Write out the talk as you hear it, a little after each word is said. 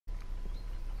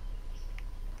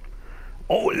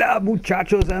Hola,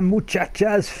 muchachos and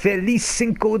muchachas. Feliz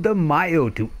Cinco de Mayo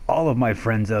to all of my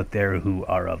friends out there who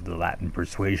are of the Latin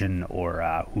persuasion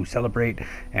or who celebrate,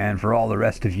 and for all the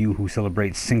rest of you who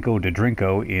celebrate Cinco de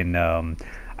Drinko in,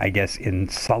 I guess, in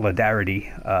solidarity.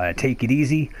 Take it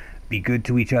easy, be good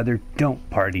to each other, don't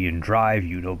party and drive,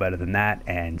 you know better than that,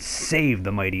 and save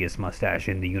the mightiest mustache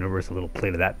in the universe a little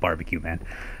plate of that barbecue, man.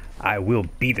 I will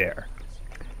be there.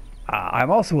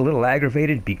 I'm also a little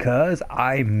aggravated because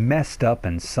I messed up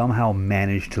and somehow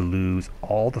managed to lose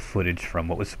all the footage from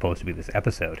what was supposed to be this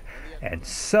episode. And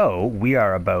so we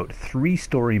are about 3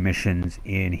 story missions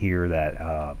in here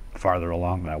that farther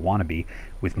along than I want to be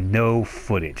with no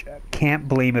footage. Can't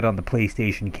blame it on the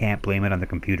PlayStation, can't blame it on the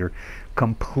computer.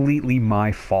 Completely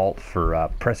my fault for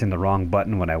pressing the wrong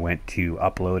button when I went to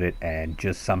upload it and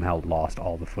just somehow lost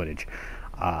all the footage.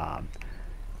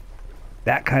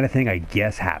 That kind of thing, I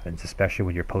guess, happens, especially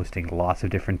when you're posting lots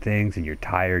of different things and you're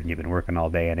tired and you've been working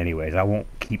all day. And anyways, I won't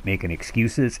keep making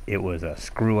excuses. It was a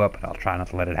screw up, and I'll try not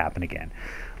to let it happen again.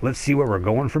 Let's see where we're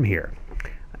going from here.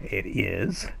 It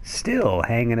is still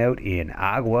hanging out in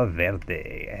Agua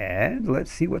Verde, and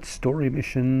let's see what story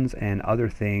missions and other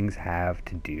things have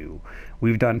to do.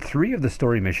 We've done 3 of the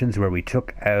story missions where we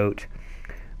took out...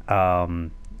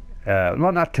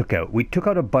 we took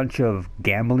out a bunch of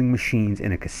gambling machines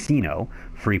in a casino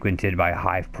frequented by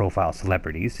high-profile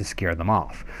celebrities to scare them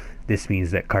off. This means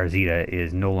that Carzita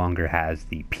is no longer has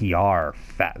the PR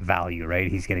value, right?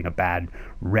 He's getting a bad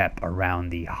rep around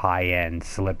the high-end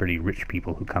celebrity rich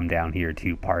people who come down here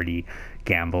to party,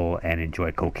 gamble, and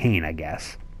enjoy cocaine, I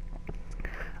guess.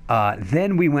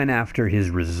 Then we went after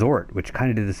his resort, which kind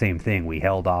of did the same thing. We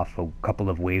held off a couple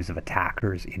of waves of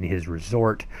attackers in his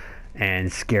resort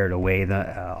and scared away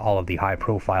all of the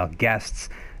high-profile guests.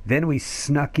 Then we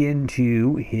snuck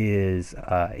into his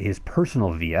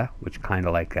personal villa, which kind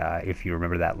of like, if you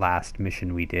remember that last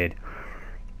mission we did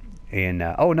in...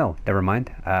 oh, no, never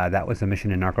mind. That was a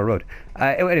mission in Narco Road.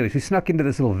 Anyways, we snuck into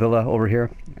this little villa over here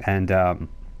and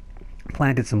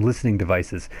planted some listening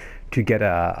devices to get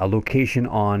a location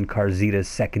on Carzita's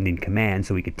second-in-command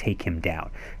so we could take him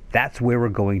down. That's where we're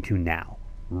going to now.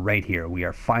 Right here. We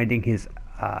are finding his...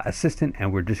 assistant,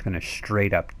 and we're just going to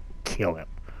straight up kill him.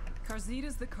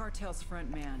 Carzita's the cartel's front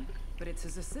man, but it's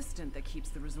his assistant that keeps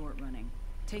the resort running.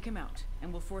 Take him out,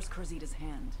 and we'll force Carzita's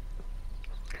hand.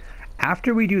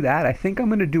 After we do that, I think I'm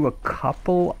going to do a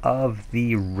couple of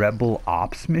the Rebel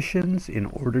Ops missions in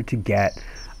order to get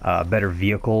better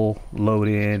vehicle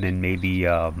load-in and maybe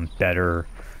better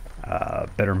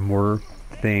more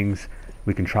things.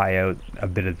 We can try out a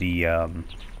bit of the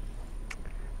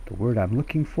word I'm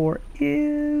looking for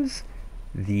is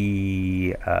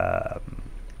the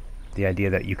idea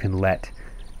that you can let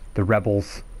the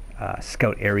rebels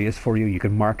scout areas for you. You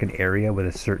can mark an area with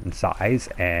a certain size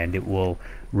and it will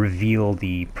reveal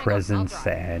the presence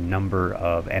and number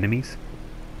of enemies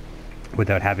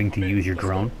without having to use your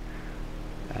drone.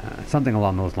 Something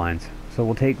along those lines. So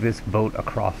we'll take this boat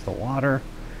across the water,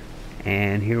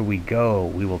 and here we go.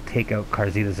 We will take out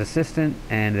Carzita's assistant,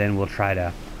 and then we'll try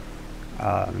to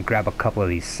grab a couple of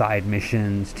these side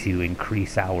missions to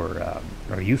increase our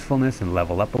usefulness and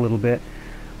level up a little bit.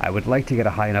 I would like to get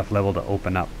a high enough level to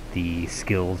open up the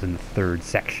skills in the 3rd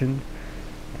section,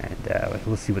 and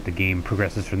we'll see what the game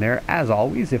progresses from there. As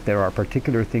always, if there are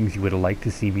particular things you would like to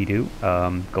see me do,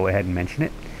 go ahead and mention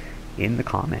it in the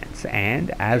comments. And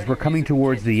as we're coming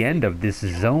towards the end of this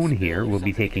zone here, we'll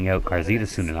be taking out Carzita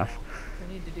soon enough.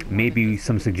 Maybe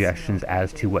some suggestions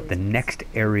as to what the next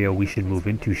area we should move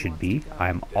into should be.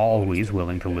 I'm always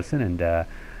willing to listen and,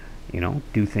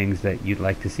 do things that you'd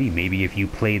like to see. Maybe if you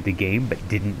played the game but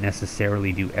didn't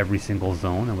necessarily do every single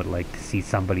zone and would like to see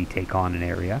somebody take on an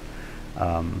area,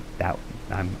 that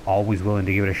I'm always willing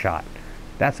to give it a shot.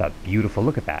 That's a beautiful...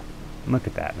 Look at that. Look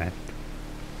at that, man.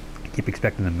 I keep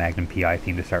expecting the Magnum PI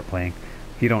theme to start playing.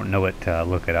 If you don't know it,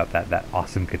 look it up. That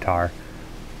awesome guitar.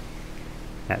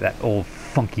 That old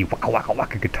funky waka waka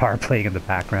waka guitar playing in the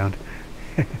background.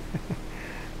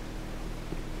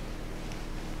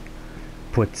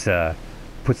 puts the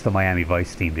Miami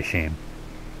Vice theme to shame.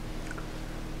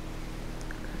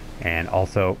 And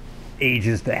also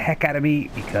ages the heck out of me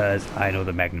because I know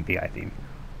the Magnum PI theme.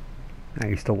 I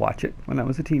used to watch it when I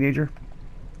was a teenager.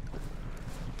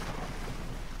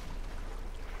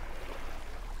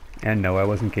 And no, I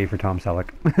wasn't gay for Tom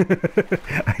Selleck.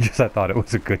 I thought it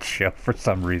was a good show for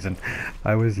some reason.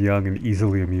 I was young and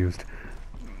easily amused.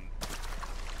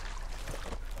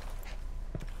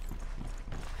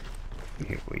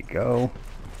 Here we go.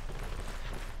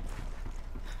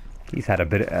 He's had a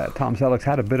bit. Tom Selleck's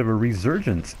had a bit of a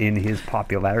resurgence in his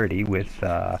popularity with.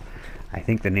 I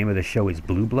think the name of the show is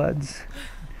Blue Bloods,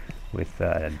 with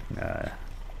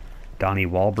Donnie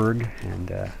Wahlberg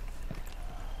and a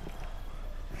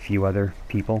few other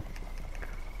people.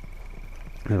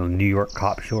 A little New York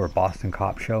cop show or Boston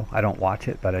cop show. I don't watch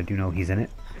it, but I do know he's in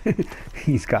it.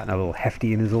 He's gotten a little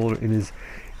hefty in his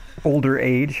older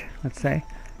age, let's say,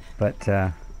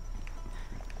 but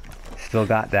still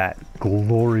got that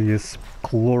glorious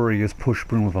push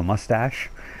broom of a mustache.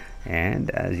 And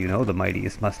as you know, the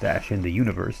mightiest mustache in the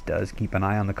universe does keep an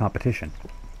eye on the competition.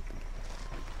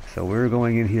 So we're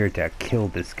going in here to kill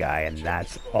this guy, and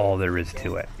that's all there is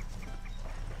to it.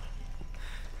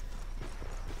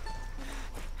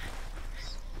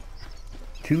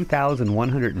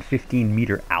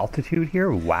 (2,115-meter altitude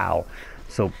here? Wow.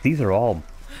 So these are all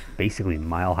basically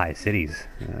mile-high cities.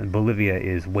 Bolivia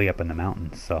is way up in the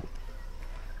mountains, so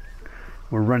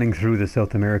we're running through the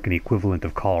South American equivalent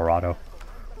of Colorado.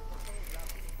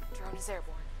 Drone is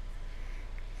airborne.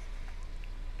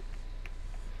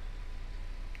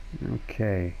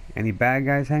 Okay. Any bad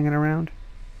guys hanging around?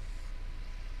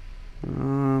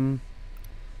 Got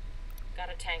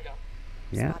a tango.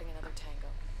 Yeah. Spotting another tango.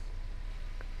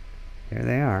 There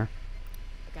they are.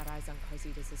 Got eyes on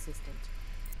Carzita's assistant.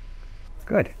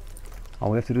 Good.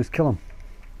 All we have to do is kill him.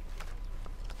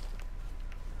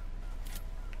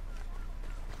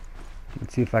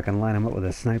 Let's see if I can line him up with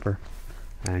a sniper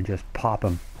and just pop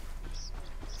him.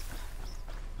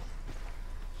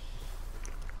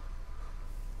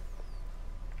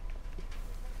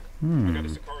 I got a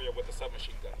Sicario with a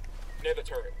submachine gun near the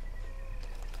turret.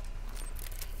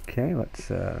 Okay, let's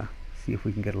see if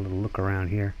we can get a little look around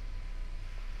here.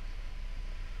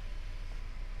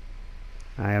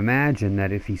 I imagine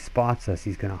that if he spots us,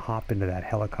 he's going to hop into that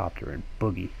helicopter and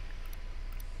boogie.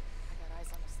 I got eyes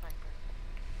on a sniper.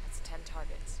 That's 10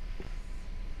 targets.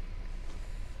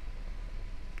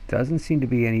 Doesn't seem to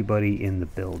be anybody in the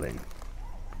building.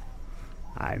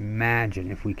 I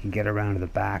imagine if we can get around to the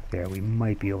back there, we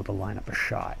might be able to line up a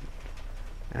shot.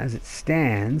 As it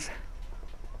stands,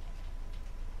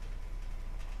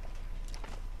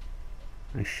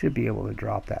 I should be able to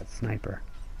drop that sniper.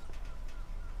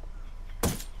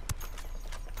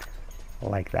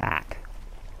 Like that.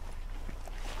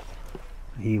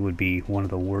 He would be one of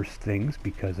the worst things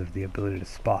because of the ability to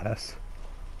spot us.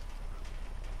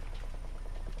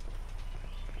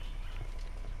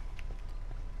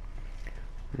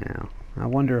 Now, I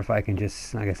wonder if I can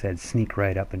just, like I said, sneak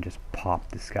right up and just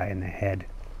pop this guy in the head.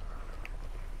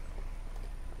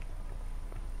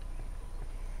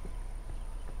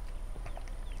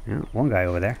 Yeah, one guy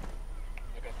over there.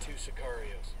 I got 2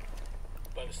 Sicarios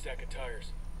by the stack of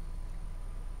tires.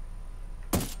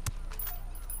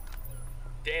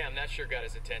 Damn, that sure got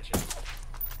his attention.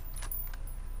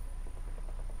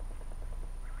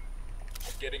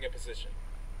 Getting a position.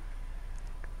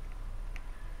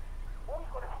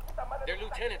 Their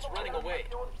lieutenant's running away.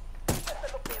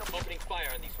 Opening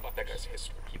fire on these fuckers. That guy's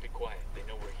history. Keep it quiet. They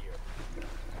know we're here.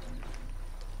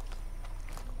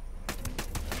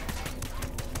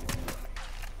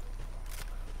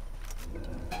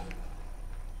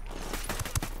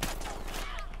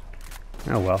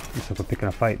 Oh well, looks like we're picking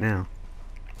a fight now.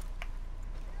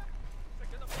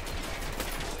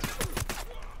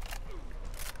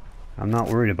 I'm not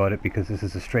worried about it because this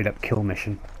is a straight up kill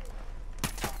mission.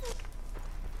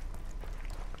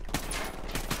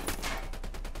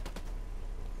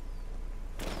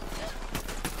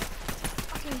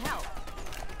 Fucking hell.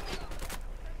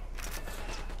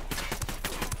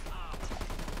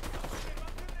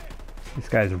 This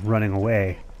guy's running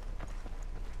away.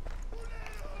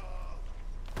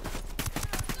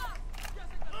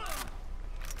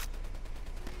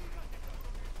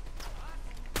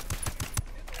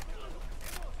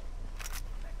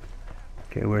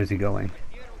 Okay, where is he going?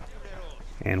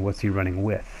 And what's he running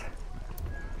with?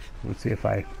 Let's see if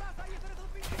I...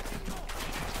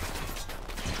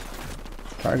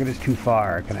 Target is too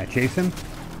far. Can I chase him?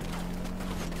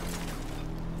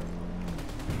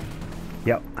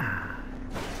 Yep.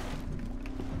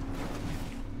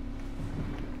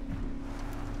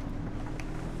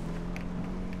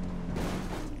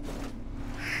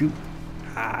 Shoot.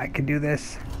 I can do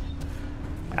this.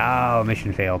 Oh,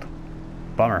 mission failed.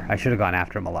 Bummer. I should have gone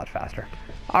after him a lot faster.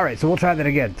 Alright, so we'll try that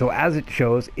again. So as it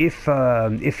shows,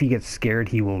 if he gets scared,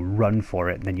 he will run for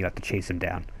it, and then you have to chase him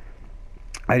down.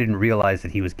 I didn't realize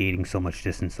that he was gaining so much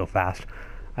distance so fast.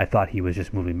 I thought he was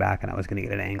just moving back, and I was going to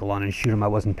get an angle on and shoot him. I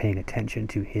wasn't paying attention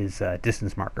to his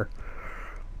distance marker.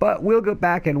 But we'll go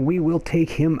back, and we will take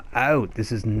him out.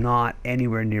 This is not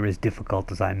anywhere near as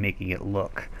difficult as I'm making it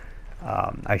look.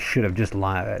 I should have just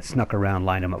snuck around,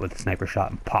 lined him up with a sniper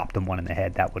shot, and popped him one in the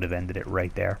head. That would have ended it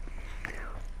right there.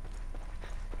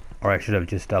 Or I should have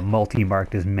just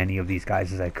multi-marked as many of these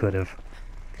guys as I could have,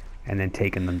 and then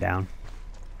taken them down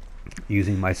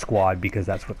using my squad, because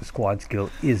that's what the squad skill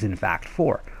is in fact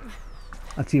for.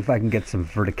 Let's see if I can get some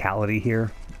verticality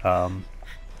here.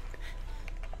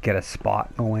 Get a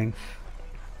spot going.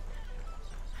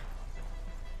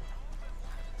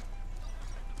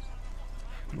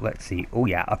 Let's see. Oh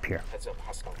yeah, up here. Heads up,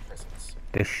 hostile presence.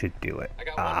 This should do it. I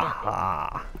got one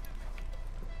Aha!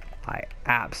 I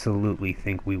absolutely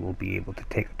think we will be able to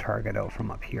take a target out from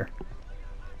up here.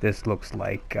 This looks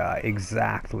like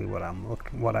exactly what I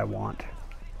want.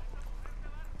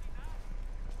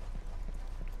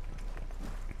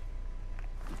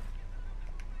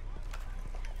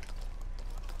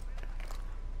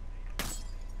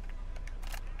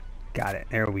 Got it.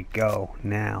 There we go.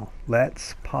 Now,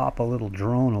 let's pop a little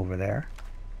drone over there.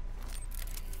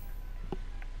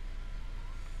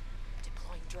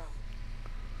 Deploying drone.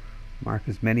 Mark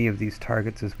as many of these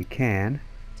targets as we can.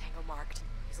 Tango marked.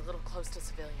 He's a little close to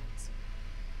civilians.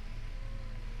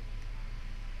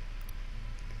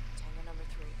 Tango number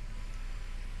 3.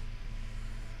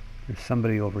 There's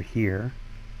somebody over here.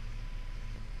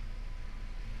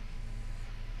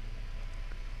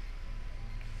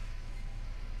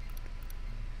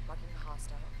 Marking the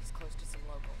hostile. He's close to some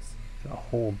locals. There's a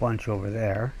whole bunch over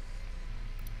there.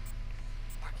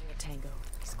 Marking a tango.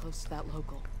 He's close to that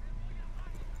local.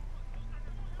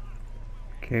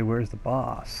 Okay, where's the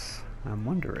boss? I'm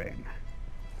wondering.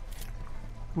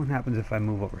 What happens if I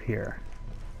move over here?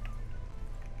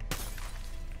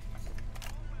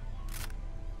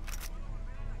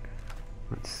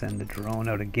 Let's send the drone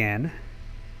out again.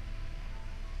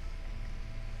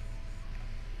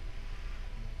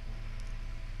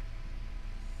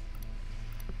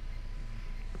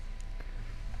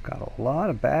 Got a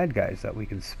lot of bad guys that we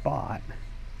can spot,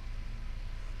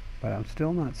 but I'm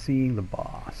still not seeing the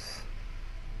boss.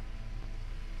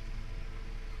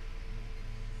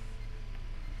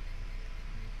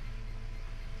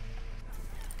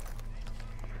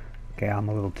 Okay, I'm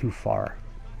a little too far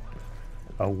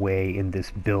away in this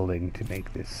building to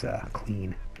make this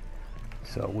clean.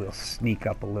 So we'll sneak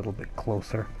up a little bit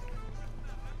closer.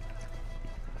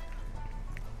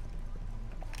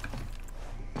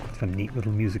 Some neat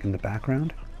little music in the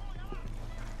background.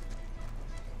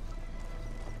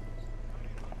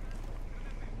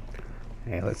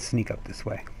 Hey, let's sneak up this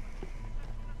way.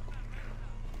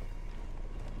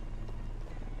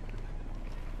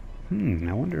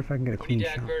 I wonder if I can get a clean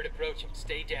shot. Bird approaching.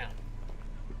 Stay down.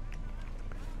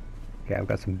 Okay, I've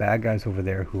got some bad guys over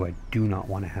there who I do not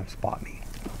want to have spot me.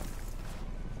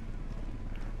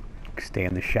 Stay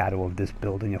in the shadow of this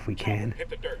building if we can. Hit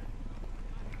the dirt.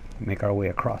 Make our way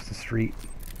across the street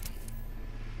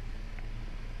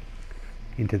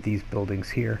into these buildings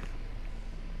here.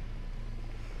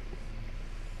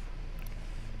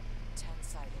 10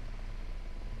 sighted.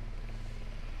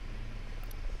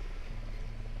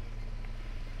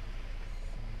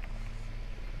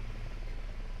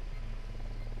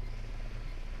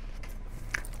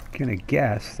 Gonna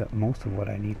guess that most of what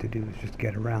I need to do is just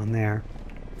get around there.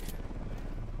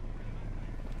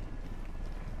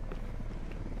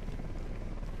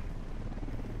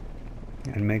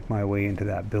 And make my way into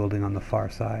that building on the far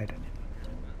side.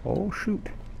 Oh shoot.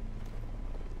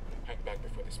 Hang back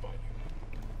before they spot you.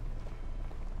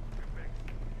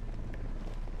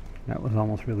 That was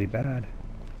almost really bad.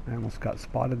 I almost got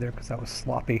spotted there because that was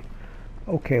sloppy.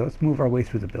 Okay, let's move our way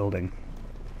through the building.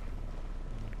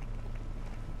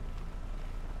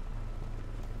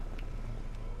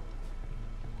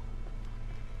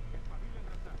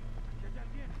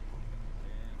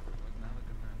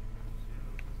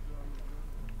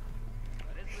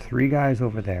 Three guys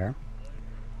over there,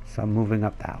 so I'm moving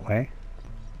up that way.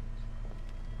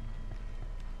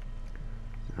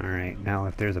 Alright, now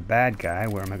if there's a bad guy,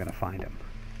 where am I going to find him?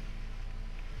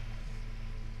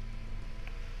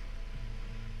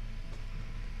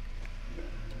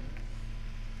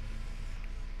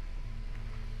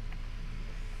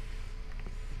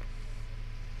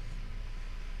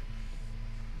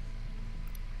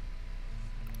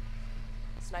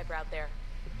 Sniper out there.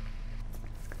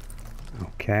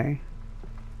 Okay.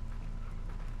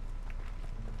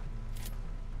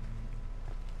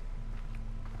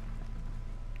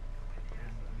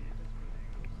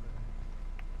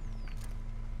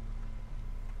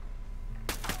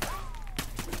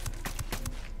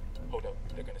 Hold up,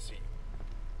 they're gonna see you.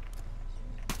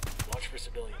 Watch for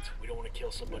civilians. We don't want to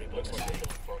kill somebody who looks like they're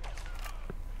going for.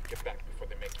 Get back before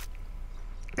they make you.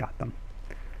 Got them.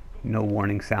 No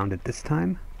warning sound at this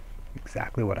time.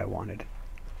 Exactly what I wanted.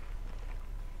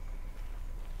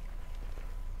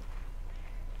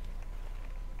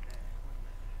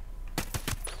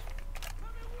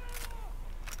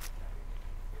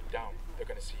 Down. They're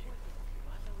gonna see you.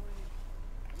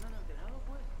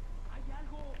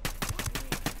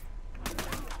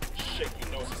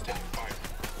 Shaky nose is taking fire.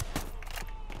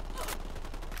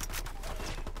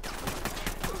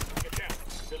 Get down.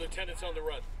 The lieutenant's on the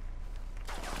run.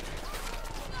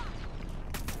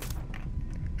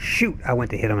 Shoot! I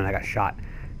went to hit him and I got shot.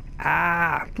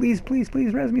 Ah! Please, please,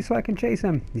 please res me so I can chase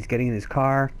him. He's getting in his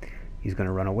car. He's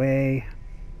gonna run away.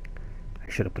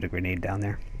 I should have put a grenade down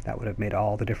there. That would have made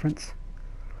all the difference.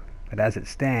 But as it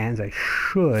stands, I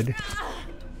should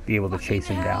be able to chase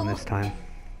him down this time.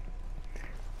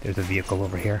 There's a vehicle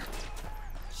over here.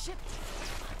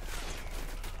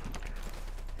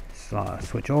 So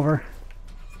switch over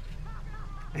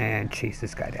and chase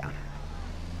this guy down.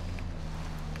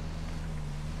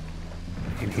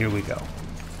 And here we go.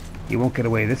 He won't get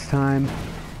away this time.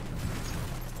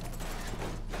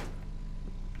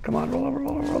 Come on, roll over,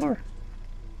 roll over, roll over.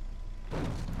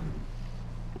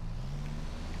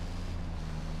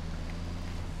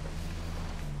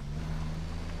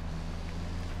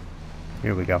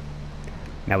 Here we go.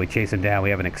 Now we chase him down. We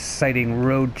have an exciting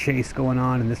road chase going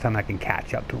on, and this time I can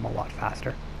catch up to him a lot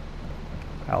faster.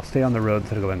 I'll stay on the road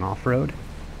instead of going off-road.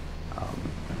 I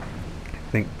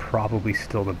think probably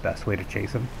still the best way to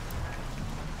chase him.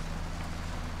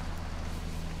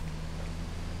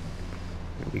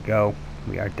 Here we go.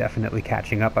 We are definitely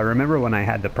catching up. I remember when I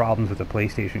had the problems with the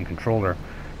PlayStation controller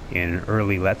in an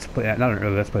early Let's Play, not an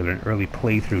early Let's Play, but an early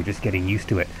playthrough, just getting used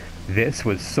to it. This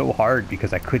was so hard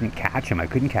because I couldn't catch him. I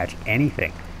couldn't catch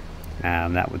anything.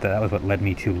 That was what led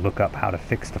me to look up how to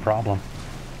fix the problem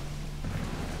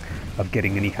of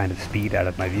getting any kind of speed out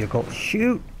of my vehicle.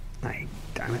 Shoot!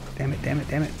 Damn it, damn it, damn it,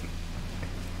 damn it.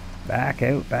 Back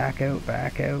out, back out,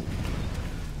 back out.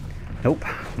 Nope,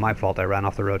 my fault, I ran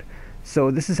off the road.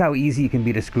 So this is how easy it can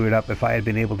be to screw it up. If I had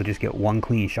been able to just get one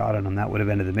clean shot on him, that would have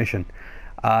ended the mission.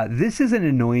 This is an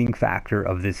annoying factor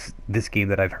of this game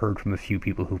that I've heard from a few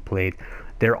people who've played.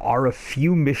 There are a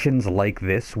few missions like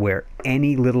this where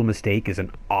any little mistake is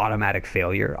an automatic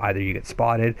failure. Either you get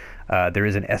spotted, there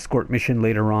is an escort mission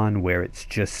later on where it's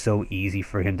just so easy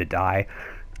for him to die.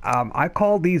 I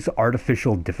call these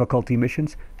artificial difficulty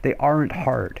missions. They aren't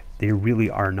hard. They really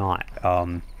are not.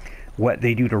 What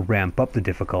they do to ramp up the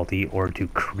difficulty or to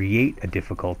create a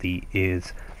difficulty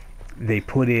is they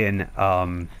put in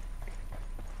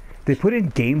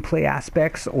gameplay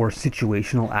aspects or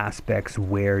situational aspects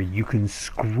where you can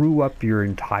screw up your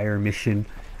entire mission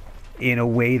in a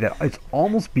way that it's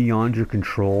almost beyond your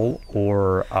control,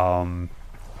 or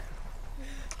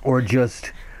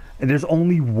just there's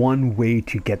only one way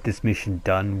to get this mission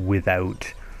done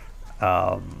without,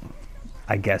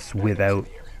 I guess, without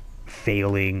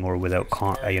failing or without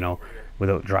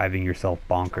without driving yourself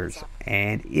bonkers.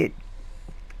 And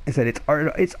I said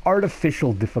it's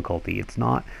artificial difficulty. It's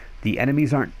not. The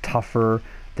enemies aren't tougher.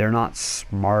 They're not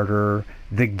smarter.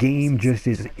 The game just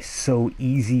is so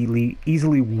easily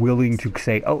willing to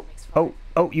say, oh,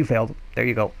 you failed. There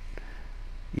you go.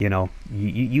 You know,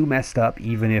 you messed up,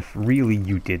 even if really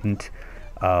you didn't.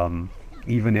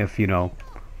 Even if, you know,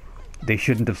 they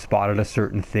shouldn't have spotted a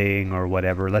certain thing or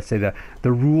whatever. Let's say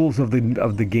the rules of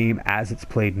the game as it's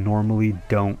played normally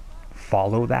don't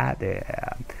follow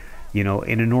that. You know,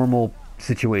 in a normal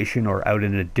situation or out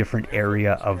in a different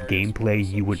area of gameplay,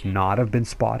 you would not have been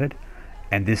spotted,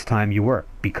 and this time you were,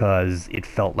 because it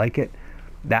felt like it.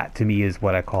 That to me is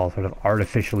what I call sort of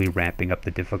artificially ramping up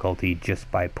the difficulty just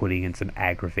by putting in some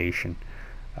aggravation,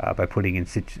 by putting in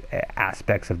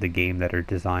aspects of the game that are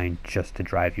designed just to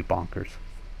drive you bonkers,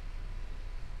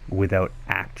 without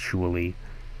actually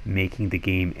making the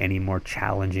game any more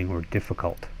challenging or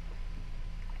difficult.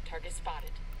 Target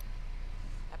spotted.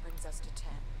 That brings us to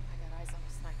 10. I got eyes on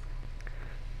the sniper.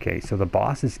 Okay, so the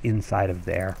boss is inside of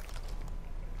there.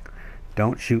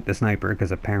 Don't shoot the sniper,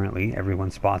 because apparently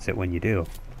everyone spots it when you do.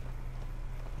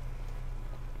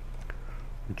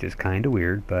 Which is kind of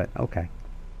weird, but okay.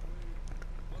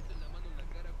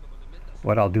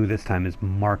 What I'll do this time is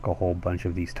mark a whole bunch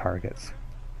of these targets.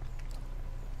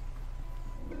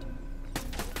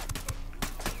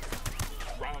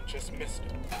 Round just missed.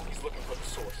 He's looking for the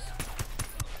source.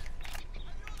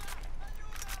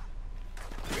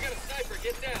 We got a sniper,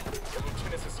 get down. The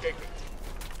lieutenant's escaping.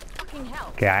 Fucking hell.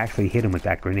 Okay, I actually hit him with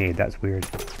that grenade. That's weird.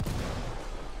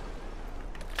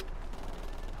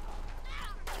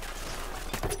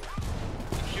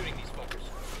 Shooting these fuckers.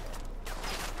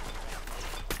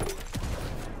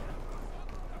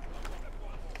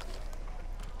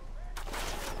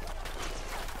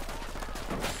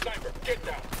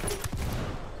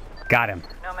 Got him.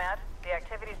 Nomad, the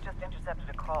activity's just intercepted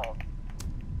a call.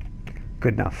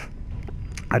 Good enough.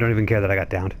 I don't even care that I got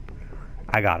downed.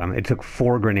 I got him. It took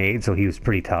 4 grenades, so he was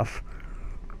pretty tough.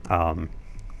 But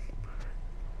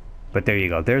there you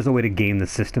go. There's a way to game the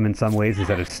system in some ways.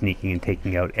 Instead of sneaking and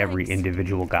taking out every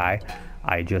individual guy,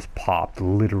 I just popped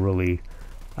literally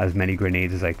as many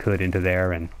grenades as I could into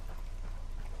there and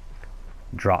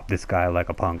dropped this guy like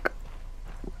a punk.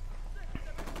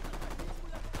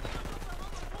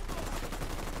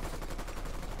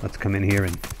 Let's come in here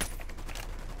and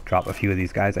drop a few of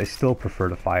these guys. I still prefer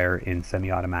to fire in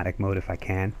semi-automatic mode if I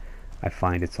can. I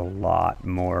find it's a lot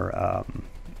more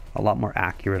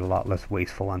accurate, a lot less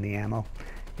wasteful on the ammo.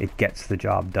 It gets the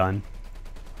job done.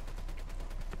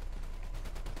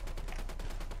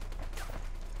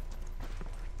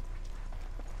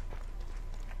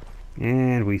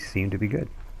 And we seem to be good.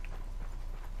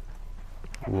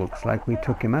 Looks like we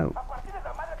took him out.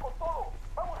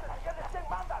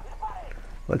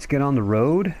 Let's get on the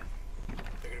road.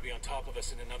 They're gonna be on top of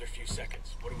us in another few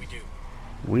seconds. What do we do?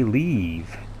 We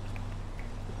leave.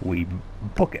 We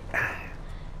book it.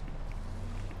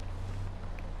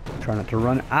 Try not to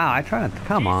run. Ah, I try not to.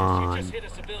 Come on. You just hit a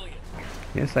civilian.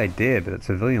 Yes, I did, but that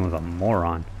civilian was a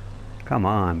moron. Come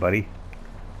on, buddy.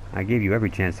 I gave you every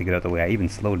chance to get out of the way. I even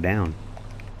slowed down.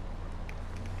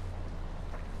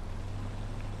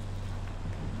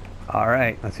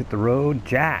 Alright, let's hit the road.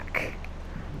 Jack.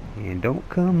 And don't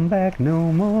come back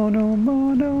no more, no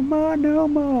more, no more, no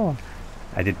more.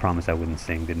 I did promise I wouldn't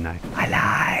sing, didn't I? I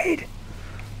lied!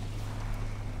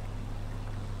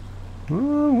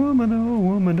 Oh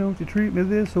woman, don't you treat me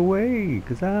this way,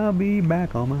 'cause I'll be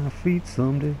back on my feet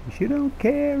someday. She don't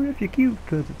care if you're cute,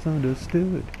 'cause it's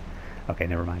understood. Okay,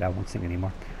 never mind, I won't sing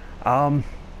anymore.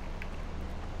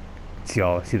 See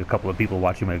a couple of people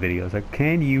watching my videos. Like,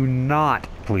 can you not,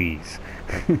 please?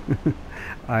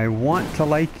 I want to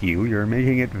like you. You're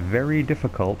making it very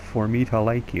difficult for me to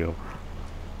like you.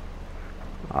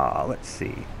 Let's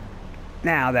see.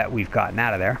 Now that we've gotten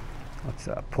out of there, let's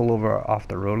pull over off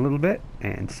the road a little bit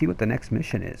and see what the next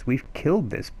mission is. We've killed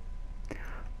this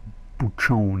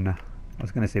buchon. I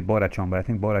was going to say borachon, but I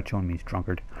think borachon means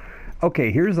drunkard.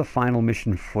 Okay, here's the final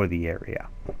mission for the area.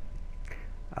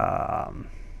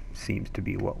 Seems to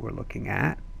be what we're looking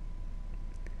at.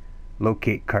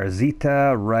 Locate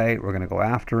Carzita, right, we're going to go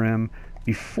after him.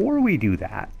 Before we do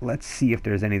that, let's see if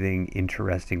there's anything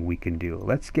interesting we can do.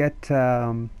 Let's get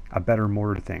a better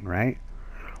mortar thing, right?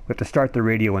 We have to start the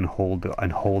radio and hold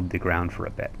the ground for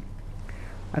a bit.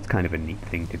 That's kind of a neat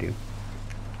thing to do.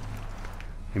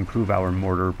 Improve our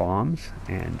mortar bombs,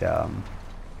 and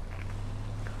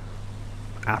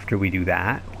after we do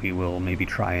that, we will maybe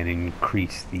try and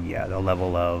increase the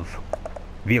level of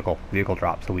vehicle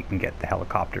drop so we can get the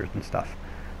helicopters and stuff.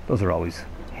 Those are always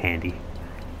handy.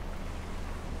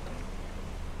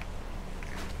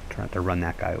 Try not to run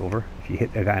that guy over. If you hit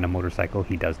a guy on a motorcycle,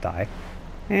 he does die.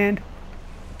 And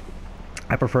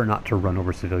I prefer not to run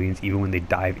over civilians even when they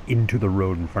dive into the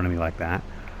road in front of me like that.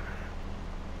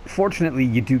 Fortunately,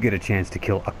 you do get a chance to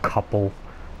kill a couple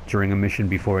during a mission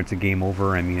before it's a game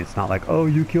over. I mean, it's not like, oh,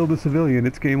 you killed a civilian,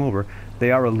 it's game over.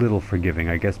 They are a little forgiving,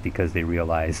 I guess, because they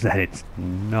realize that it's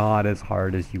not as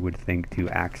hard as you would think to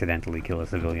accidentally kill a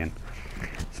civilian.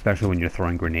 Especially when you're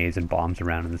throwing grenades and bombs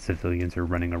around and the civilians are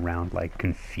running around like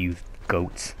confused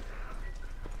goats.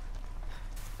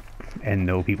 And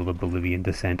no, people of Bolivian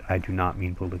descent, I do not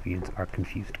mean Bolivians are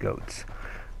confused goats.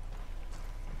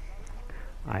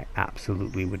 I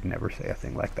absolutely would never say a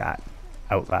thing like that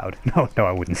out loud. No,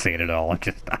 I wouldn't say it at all.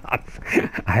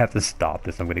 I have to stop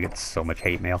this. I'm going to get so much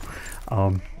hate mail.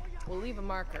 We'll leave a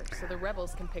marker so the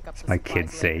rebels can pick up the my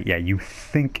kids say, yeah, you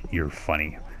think you're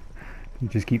funny. You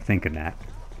just keep thinking that.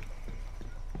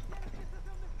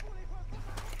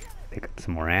 Pick up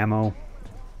some more ammo.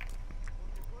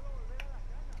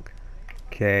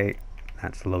 Okay,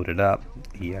 that's loaded up.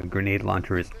 The grenade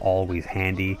launcher is always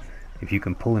handy. If you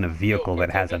can pull in a vehicle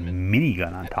that has a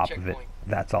minigun on top of it,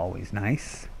 that's always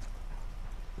nice.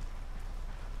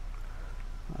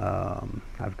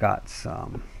 I've got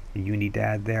some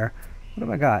Unidad there. What have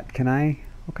I got?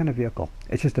 What kind of vehicle?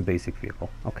 It's just a basic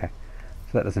vehicle. Okay.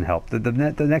 So that doesn't help. The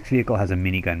next vehicle has a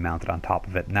minigun mounted on top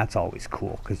of it, and that's always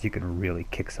cool, because you can really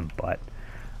kick some butt.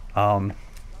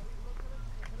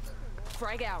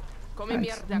 Frag out.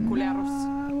 That's not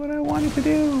what I wanted to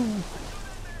do.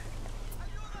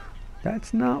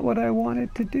 That's not what I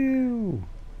wanted to do.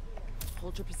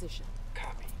 Hold your position.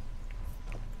 Copy.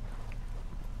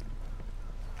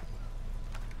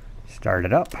 Start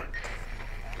it up.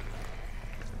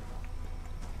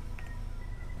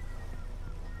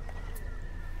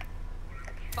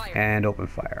 Fire. And open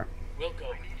fire. We'll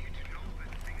go.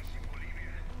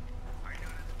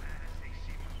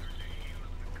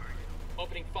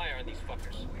 Opening fire on these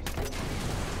fuckers.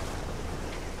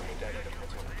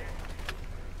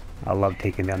 I love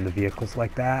taking down the vehicles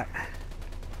like that.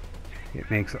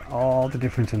 It makes all the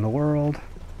difference in the world.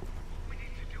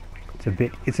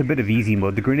 It's a bit of easy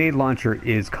mode. The grenade launcher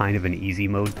is kind of an easy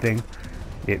mode thing.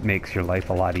 It makes your life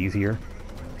a lot easier.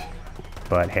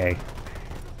 But hey.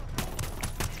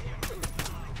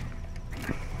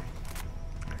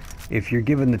 If you're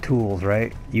given the tools,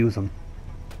 right, use them.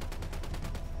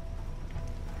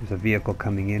 There's a vehicle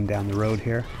coming in down the road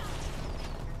here.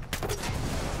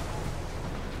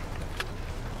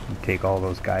 Take all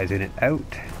those guys in and out.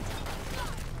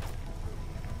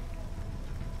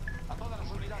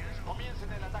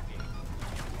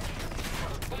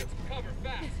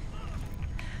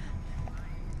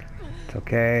 It's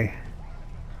okay.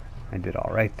 I did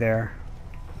all right there.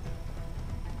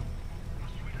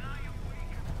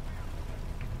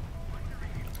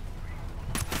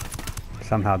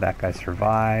 Somehow that guy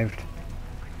survived.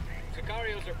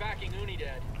 Sicarios are backing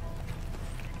Unidad.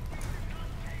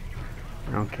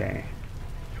 Okay.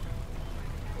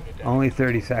 Only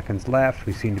 30 seconds left.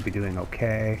 We seem to be doing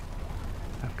okay.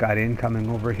 I've got incoming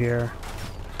over here.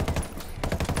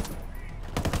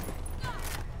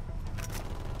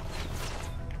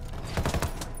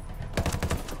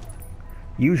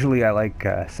 Usually I like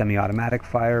semi-automatic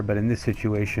fire, but in this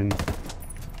situation,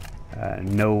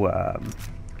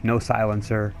 no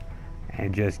silencer,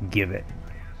 and just give it.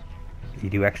 You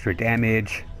do extra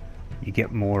damage. You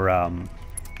get more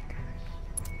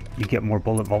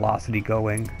bullet velocity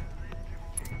going.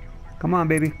 Come on,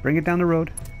 baby, bring it down the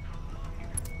road.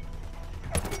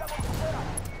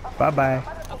 Bye-bye.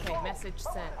 Okay, message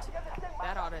sent.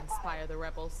 That ought to inspire the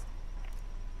rebels.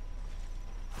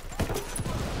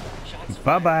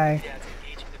 Bye-bye.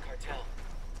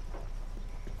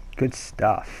 Good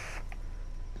stuff.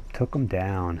 Took them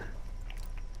down.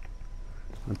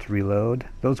 Let's reload.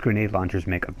 Those grenade launchers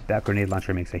that grenade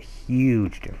launcher makes a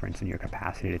huge difference in your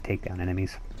capacity to take down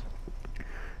enemies.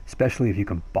 Especially if you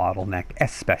can bottleneck,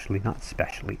 especially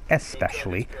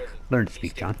learn to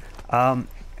speak, John.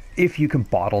 If you can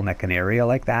bottleneck an area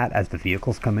like that as the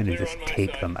vehicles come in and just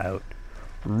take them out.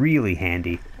 Really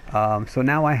handy. So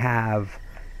now I have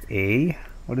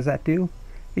what does that do?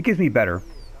 It gives me better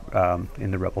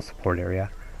in the rebel support area.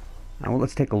 Now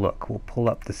let's take a look. We'll pull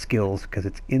up the skills because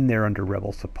it's in there under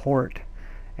rebel support.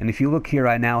 And if you look here,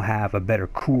 I now have a better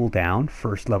cooldown,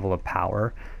 first level of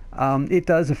power. It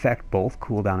does affect both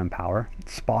cooldown and power.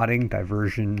 Spotting,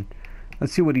 diversion.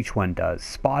 Let's see what each one does.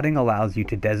 Spotting allows you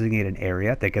to designate an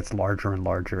area that gets larger and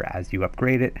larger as you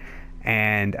upgrade it.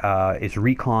 And it's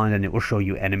recon, and it will show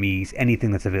you enemies,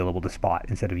 anything that's available to spot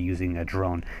instead of using a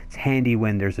drone. It's handy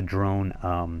when there's a drone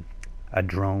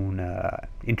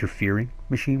interfering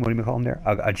machine. What do you call them there?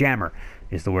 A jammer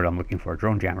is the word I'm looking for. A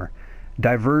drone jammer.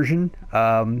 Diversion.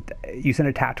 You send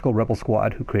a tactical rebel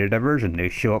squad who create a diversion. They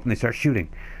show up and they start shooting.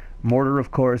 Mortar,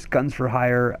 of course. Guns for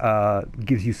hire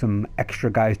gives you some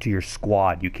extra guys to your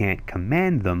squad. You can't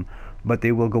command them, but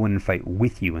they will go in and fight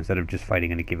with you instead of just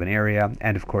fighting in a given area.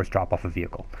 And of course, drop off a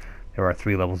vehicle. There are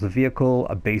 3 levels of vehicle: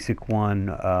 a basic one,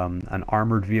 an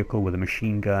armored vehicle with a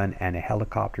machine gun, and a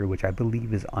helicopter, which I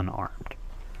believe is unarmed.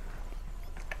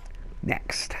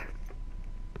 Next,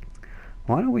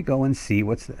 why don't we go and see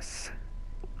what's this?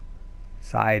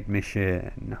 Side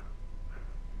mission.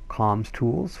 Comms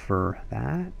tools for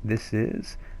that. This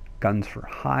is guns for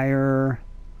hire.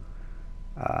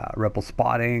 Rebel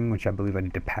spotting, which I believe I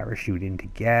need to parachute in to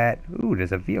get. Ooh,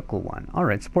 there's a vehicle one.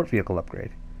 Alright, support vehicle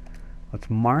upgrade. Let's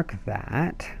mark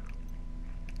that.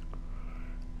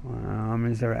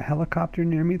 Is there a helicopter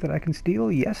near me that I can steal?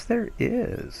 Yes, there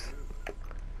is.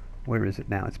 Where is it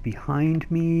now? It's behind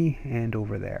me and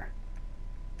over there.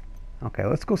 Okay,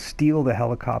 let's go steal the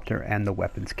helicopter and the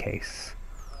weapons case.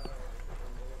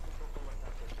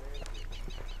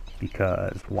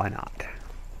 Because why not?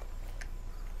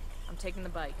 I'm taking the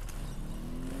bike.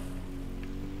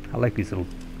 I like these little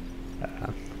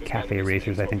cafe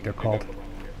racers, I think they're called.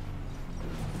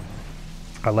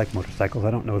 I like motorcycles. I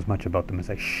don't know as much about them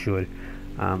as I should.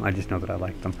 I just know that I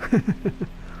like them.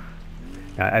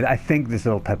 I think this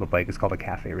little type of bike is called a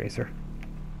cafe racer.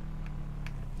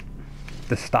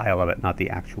 The style of it, not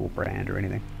the actual brand or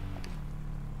anything.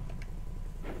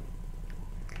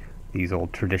 These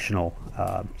old traditional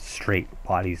straight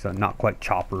bodies, not quite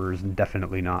choppers, and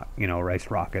definitely not, you know,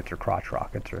 rice rockets or crotch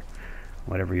rockets or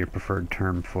whatever your preferred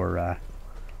term for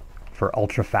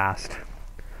ultra fast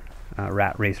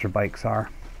rat racer bikes are.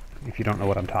 If you don't know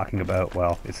what I'm talking about,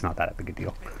 well, it's not that big a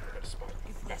deal.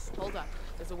 Hold up,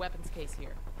 there's a weapons case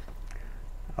here.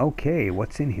 Okay,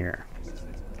 what's in here?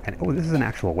 And oh, this is an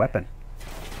actual weapon.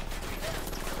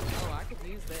 Oh, I could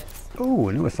Oh,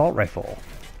 a new assault rifle.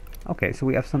 Okay, so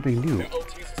we have something new. Their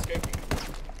LT's escaping.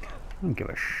 I don't give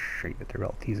a shit that their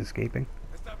LT's escaping.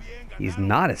 He's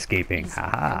not escaping.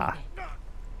 Haha.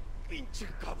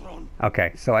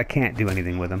 Okay, so I can't do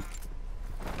anything with him.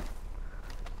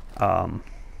 I have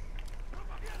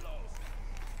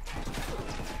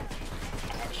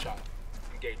a shot.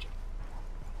 Engaging.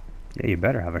 Yeah, you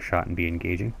better have a shot and be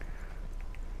engaging.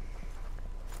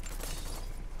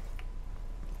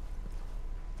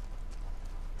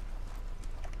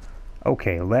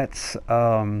 Okay, let's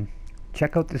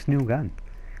check out this new gun.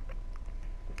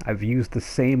 I've used the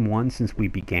same one since we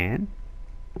began.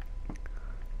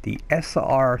 The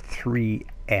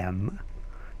SR3M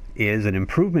is an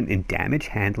improvement in damage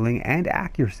handling and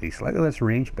accuracy. Slightly less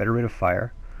range, better rate of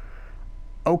fire.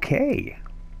 Okay,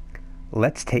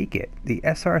 let's take it. The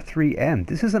SR3M.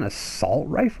 This is an assault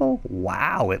rifle?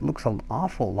 Wow, it looks an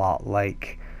awful lot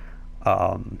like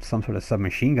some sort of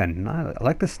submachine gun. I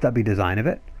like the stubby design of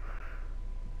it.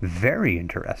 Very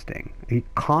interesting. A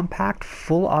compact,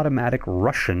 full automatic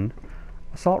Russian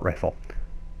assault rifle.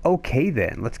 Okay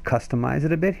then, let's customize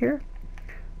it a bit here.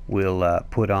 We'll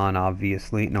put on,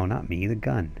 obviously, no, not me, the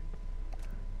gun.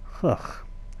 Ugh,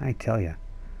 I tell ya.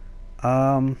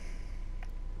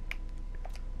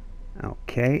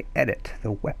 Okay, edit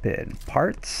the weapon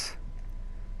parts.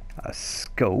 A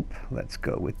scope. Let's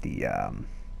go with the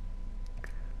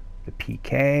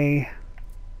PK.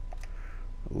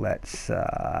 Let's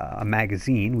a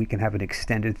magazine. We can have an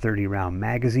extended 30-round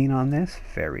magazine on this.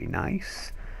 Very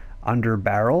nice. Under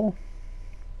barrel.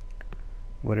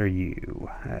 What are you?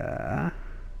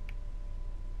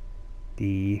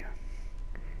 The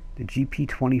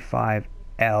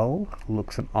GP25L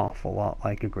looks an awful lot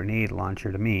like a grenade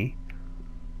launcher to me.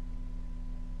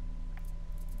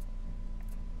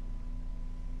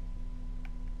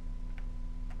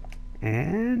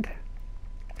 And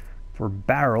for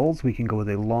barrels, we can go with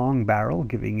a long barrel,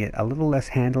 giving it a little less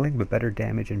handling, but better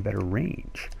damage and better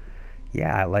range.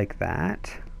 Yeah, I like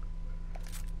that.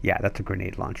 Yeah, that's a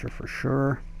grenade launcher for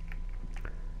sure.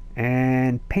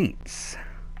 And paints.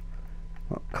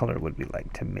 What color would we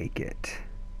like to make it?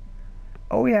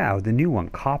 Oh yeah, the new one,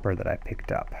 copper, that I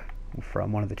picked up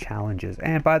from one of the challenges.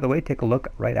 And by the way, take a look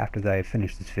right after that I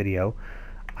finish this video.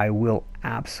 I will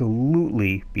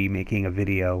absolutely be making a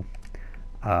video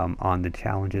on the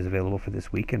challenges available for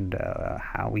this week and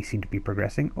how we seem to be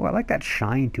progressing. Oh, I like that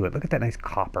shine to it. Look at that nice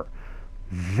copper.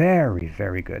 Very,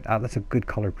 very good. That's a good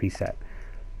color preset.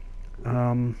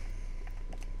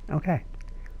 Okay.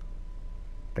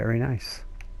 Very nice.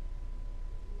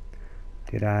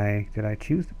 Did I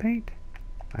choose the paint?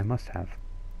 I must have.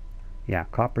 Yeah,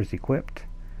 copper's equipped.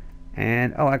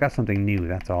 And, oh, I got something new,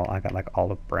 that's all. I got like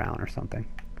olive brown or something.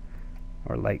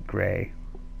 Or light gray.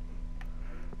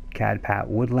 Cadpat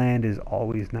Woodland is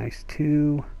always nice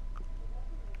too.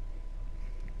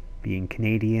 Being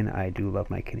Canadian, I do love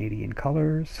my Canadian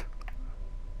colors.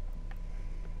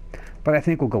 But I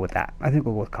think we'll go with that. I think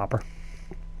we'll go with copper.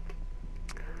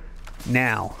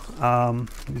 Now,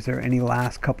 is there any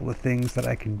last couple of things that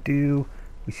I can do?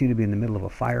 We seem to be in the middle of a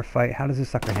firefight. How does this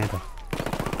sucker handle?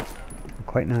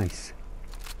 Quite nice.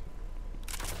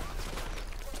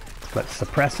 Let's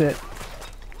suppress it.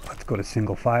 Let's go to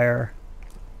single fire.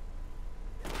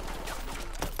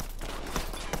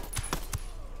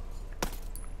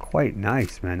 Quite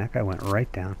nice, man. That guy went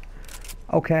right down.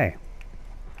 Okay.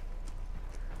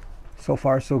 So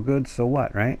far, so good. So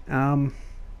what, right?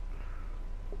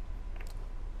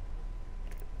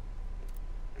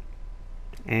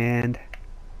 And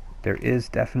there is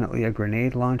definitely a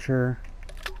grenade launcher.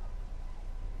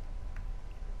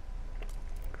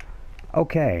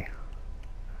 Okay.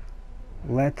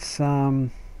 Let's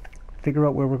figure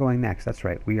out where we're going next. That's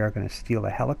right. We are going to steal a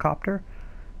helicopter.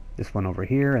 This one over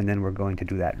here, and then we're going to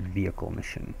do that vehicle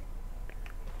mission.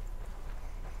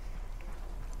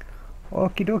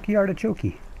 Okie dokie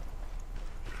artichoke.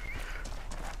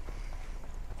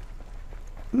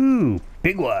 Ooh,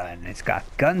 big one. It's got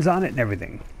guns on it and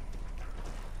everything.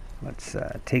 Let's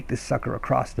take this sucker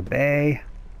across the bay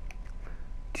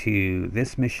to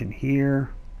this mission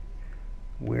here,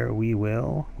 where we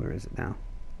will... Where is it now?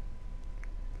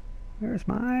 Where's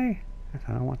my...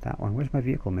 I don't want that one. Where's my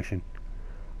vehicle mission?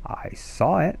 I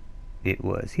saw it. It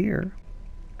was here.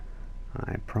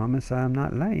 I promise I'm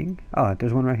not lying. Oh,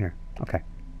 there's one right here. Okay.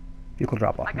 Vehicle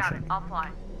drop-off mission. I got it. I'll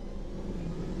fly.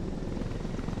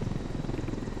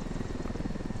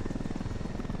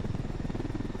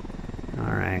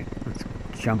 Alright, let's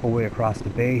jump away across the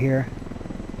bay here.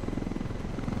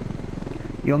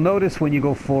 You'll notice when you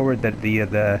go forward that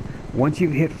the once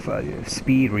you've hit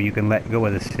speed where you can let go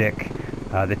of the stick,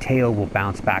 the tail will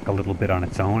bounce back a little bit on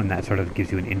its own, and that sort of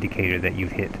gives you an indicator that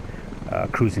you've hit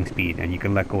cruising speed, and you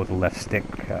can let go with the left stick.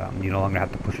 You no longer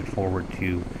have to push it forward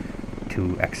to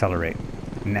accelerate.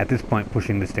 And at this point,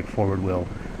 pushing the stick forward will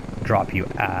drop you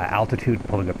altitude,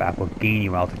 pulling it back will gain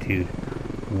you altitude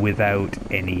without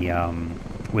any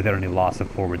loss of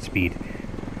forward speed.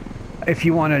 If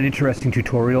you want an interesting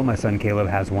tutorial, my son Caleb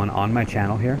has one on my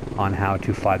channel here on how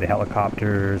to fly the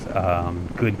helicopters,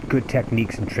 good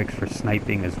techniques and tricks for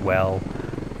sniping as well,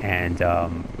 and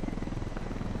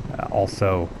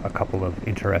also a couple of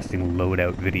interesting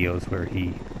loadout videos where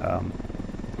he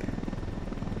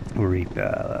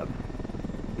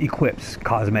equips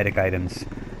cosmetic items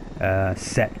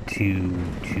set to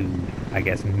I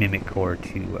guess mimic or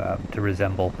to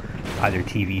resemble either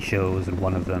TV shows, and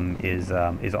one of them is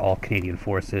all Canadian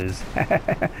Forces.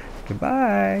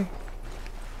 Goodbye.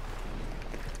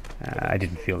 I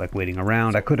didn't feel like waiting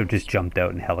around. I could have just jumped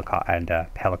out and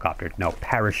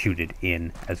parachuted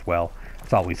in as well.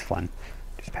 It's always fun.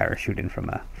 Just parachute in from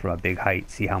a big height,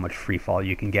 see how much free fall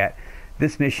you can get.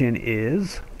 This mission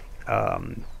is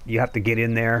you have to get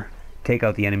in there, take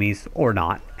out the enemies or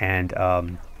not, and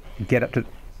get up to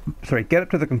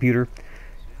the computer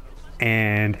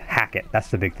and hack it. That's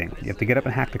the big thing. You have to get up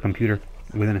and hack the computer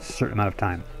within a certain amount of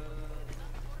time.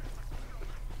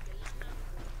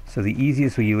 So the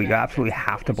easiest way, you absolutely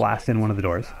have to blast in one of the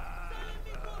doors.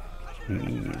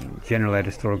 Generally, I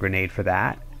just throw a grenade for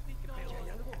that.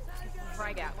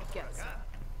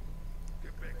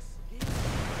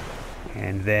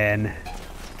 And then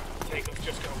Jacob's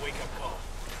just got a wake-up call.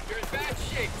 You're in bad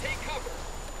shape. Take cover.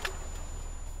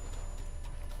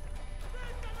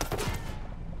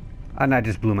 and I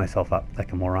just blew myself up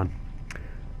like a moron.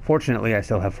 Fortunately, I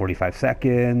still have 45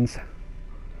 seconds.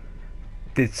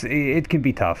 It can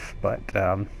be tough, but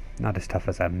not as tough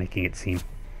as I'm making it seem.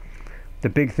 The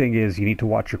big thing is you need to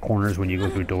watch your corners when you go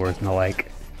through doors and the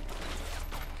like.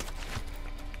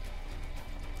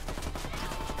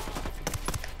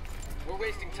 We're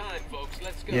wasting time, folks.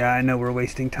 Let's go. Yeah, I know we're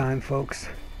wasting time, folks.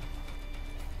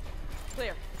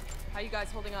 Clear. How you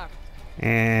guys holding up?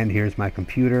 And here's my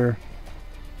computer.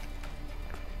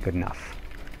 Good enough.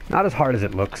 Not as hard as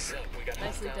it looks. Look, we got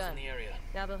Nicely hostiles done. in the area.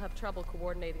 Now they'll have trouble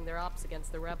coordinating their ops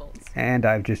against the rebels. And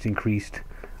I've just increased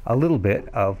a little bit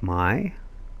of my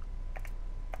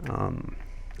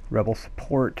rebel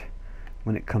support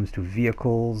when it comes to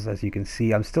vehicles. As you can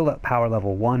see, I'm still at power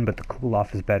level 1, but the cool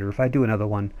off is better. If I do another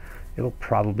one, it'll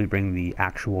probably bring the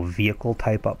actual vehicle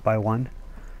type up by 1,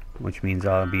 which means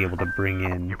I'll be able to bring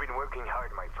in You've been working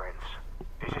hard, my friends.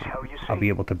 This is how you say. I'll be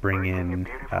able to bring in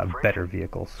better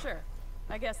vehicles. Sure.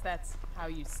 I guess that's how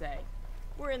you say.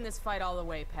 We're in this fight all the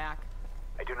way, Pac.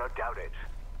 I do not doubt it.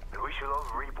 But we should all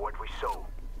reap what we sow.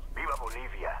 Viva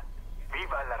Bolivia.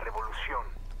 Viva la revolución.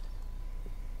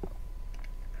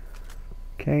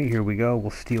 Okay, here we go.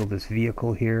 We'll steal this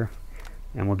vehicle here,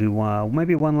 and we'll do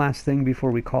maybe one last thing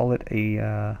before we call it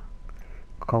an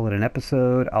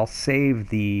episode. I'll save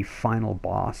the final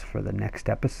boss for the next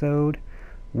episode.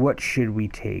 What should we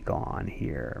take on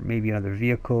here? Maybe another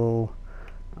vehicle.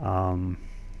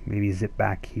 Maybe zip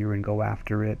back here and go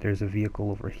after it. There's a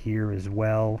vehicle over here as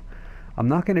well. I'm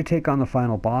not going to take on the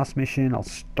final boss mission. I'll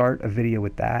start a video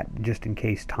with that just in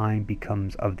case time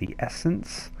becomes of the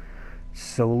essence.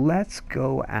 So let's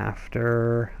go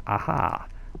after...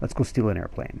 Let's go steal an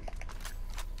airplane.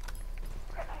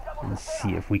 And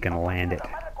see if we can land it.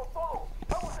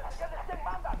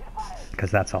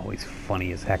 Because that's always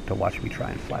funny as heck to watch me try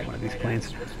and fly one of these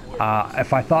planes.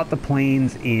 If I thought the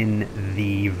planes in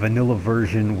the vanilla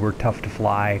version were tough to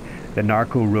fly, the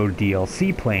Narco Road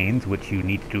DLC planes, which you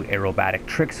need to do aerobatic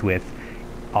tricks with,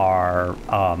 are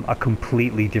a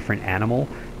completely different animal.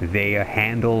 They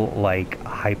handle like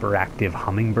hyperactive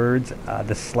hummingbirds.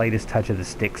 The slightest touch of the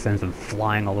stick sends them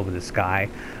flying all over the sky.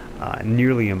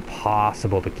 Nearly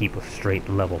impossible to keep a straight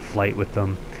level flight with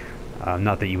them.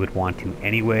 Not that you would want to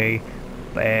anyway.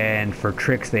 And for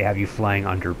tricks, they have you flying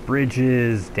under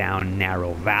bridges, down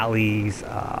narrow valleys,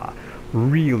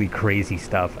 really crazy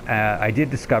stuff. I did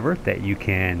discover that you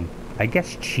can, I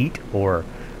guess, cheat, or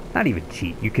not even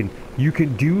cheat. You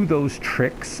can do those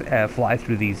tricks, fly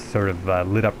through these sort of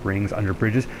lit up rings under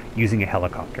bridges using a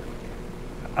helicopter.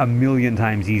 A million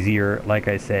times easier. Like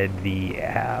I said,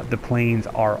 the planes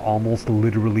are almost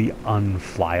literally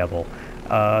unflyable.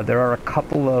 There are a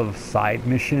couple of side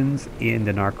missions in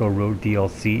the Narco Road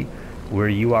DLC where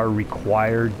you are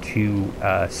required to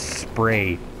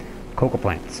spray coca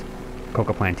plants,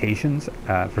 coca plantations.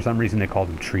 For some reason they call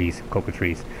them trees, coca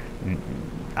trees.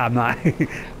 I'm not,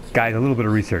 guys, a little bit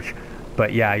of research.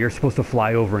 But yeah, you're supposed to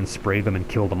fly over and spray them and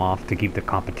kill them off to keep the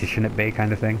competition at bay,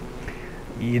 kind of thing.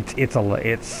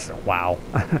 It's wow.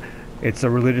 It's a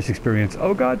religious experience.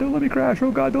 Oh God, don't let me crash.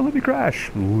 Oh God, don't let me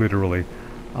crash. Literally.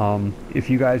 If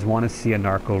you guys want to see a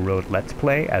Narco Road Let's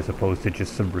Play as opposed to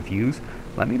just some reviews,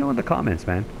 let me know in the comments,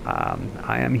 man.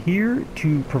 I am here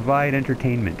to provide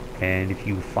entertainment, and if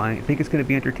you think it's going to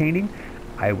be entertaining,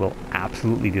 I will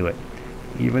absolutely do it.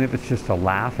 Even if it's just a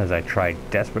laugh as I try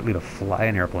desperately to fly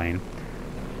an airplane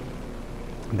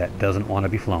that doesn't want to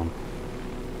be flown.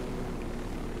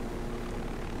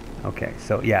 Okay,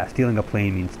 so yeah, stealing a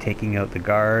plane means taking out the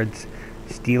guards,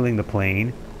 stealing the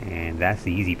plane, and that's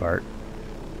the easy part.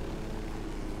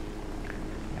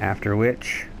 After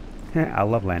which, I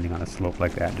love landing on a slope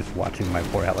like that, just watching my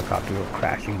poor helicopter go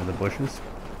crashing into the bushes.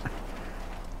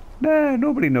 Nah,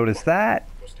 nobody noticed that.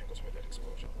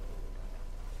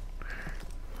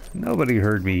 Nobody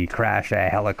heard me crash a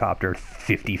helicopter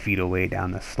 50 feet away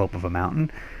down the slope of a mountain.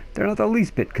 They're not the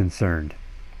least bit concerned.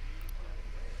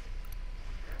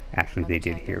 Actually, they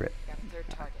did hear it.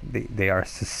 They are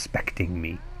suspecting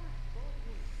me.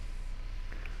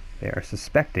 They are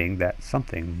suspecting that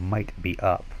something might be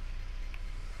up.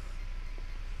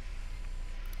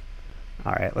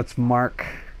 Alright, let's mark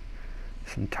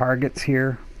some targets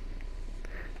here.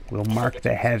 We'll mark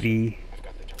the heavy.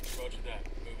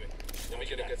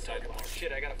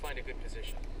 Shit, I gotta find a good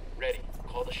position. Ready.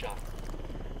 Call the shot.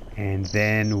 And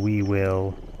then we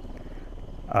will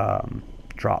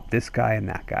drop this guy and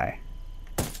that guy.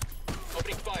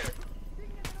 Opening fire.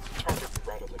 Target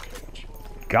right of the cage.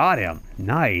 Got him.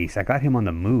 Nice. I got him on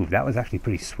the move. That was actually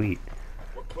pretty sweet.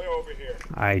 We're clear over here.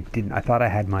 I thought I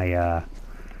had my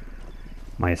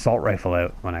my assault rifle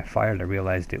out. When I fired, I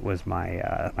realized it was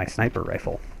my my sniper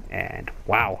rifle. And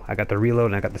wow, I got the reload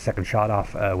and I got the second shot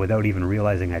off without even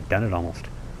realizing I'd done it almost.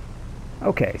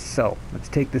 Okay, so let's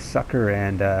take this sucker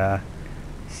and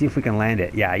see if we can land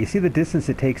it. Yeah, you see the distance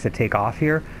it takes to take off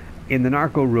here? In the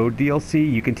Narco Road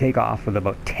DLC, you can take off with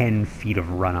about 10 feet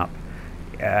of run-up.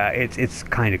 It's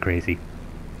kind of crazy.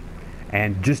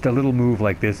 And just a little move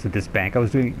like this at this bank I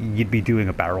was doing, you'd be doing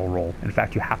a barrel roll. In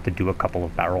fact, you have to do a couple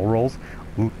of barrel rolls.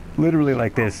 Literally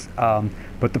like this.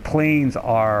 But the planes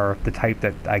are the type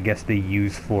that I guess they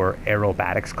use for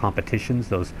aerobatics competitions,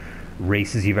 those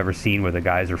races you've ever seen where the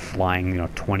guys are flying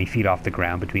 20 feet off the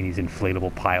ground between these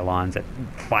inflatable pylons at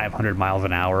 500 miles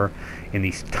an hour in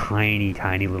these tiny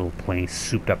little planes,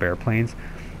 souped up airplanes.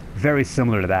 Very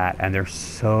similar to that, and they're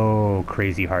so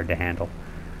crazy hard to handle.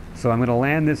 So I'm going to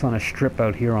land this on a strip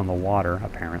out here on the water,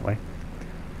 apparently.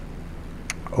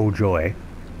 Oh joy.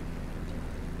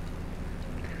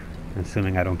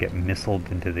 Assuming I don't get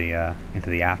missiled into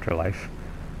the afterlife.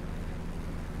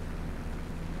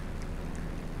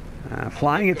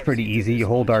 Flying, it's pretty easy. You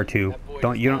hold R2.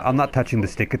 I'm not touching the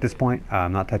stick at this point.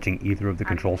 I'm not touching either of the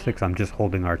control sticks. I'm just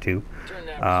holding R2.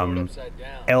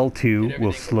 L2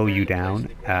 will slow you down.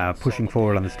 Pushing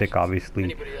forward on the stick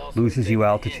obviously loses you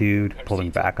altitude. Pulling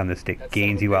back on the stick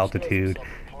gains you altitude.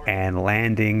 And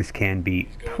landings can be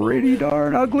pretty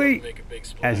darn ugly.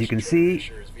 As you can see,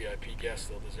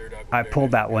 I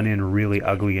pulled that one in really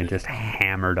ugly and just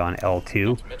hammered on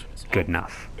L2. Good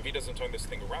enough. If he doesn't turn this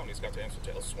thing around, he's got to answer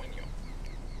to El Sueño.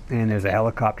 And there's a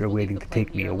helicopter waiting to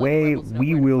take me away.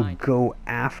 We will go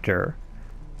after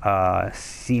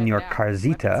Senor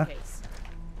Carzita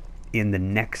in the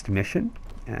next mission.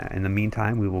 In the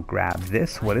meantime, we will grab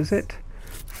this. What is it?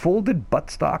 Folded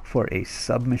buttstock for a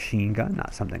submachine gun.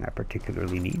 Not something I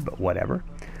particularly need, but whatever.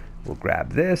 We'll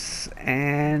grab this,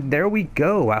 and there we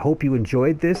go. I hope you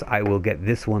enjoyed this. I will get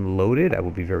this one loaded. I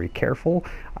will be very careful.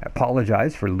 I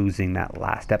apologize for losing that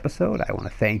last episode. I want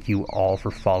to thank you all for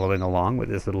following along with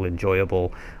this little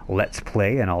enjoyable Let's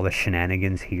Play and all the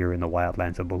shenanigans here in the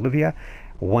wildlands of Bolivia.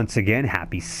 Once again,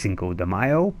 happy Cinco de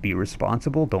Mayo. Be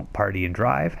responsible. Don't party and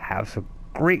drive. Have some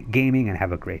great gaming and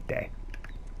have a great day.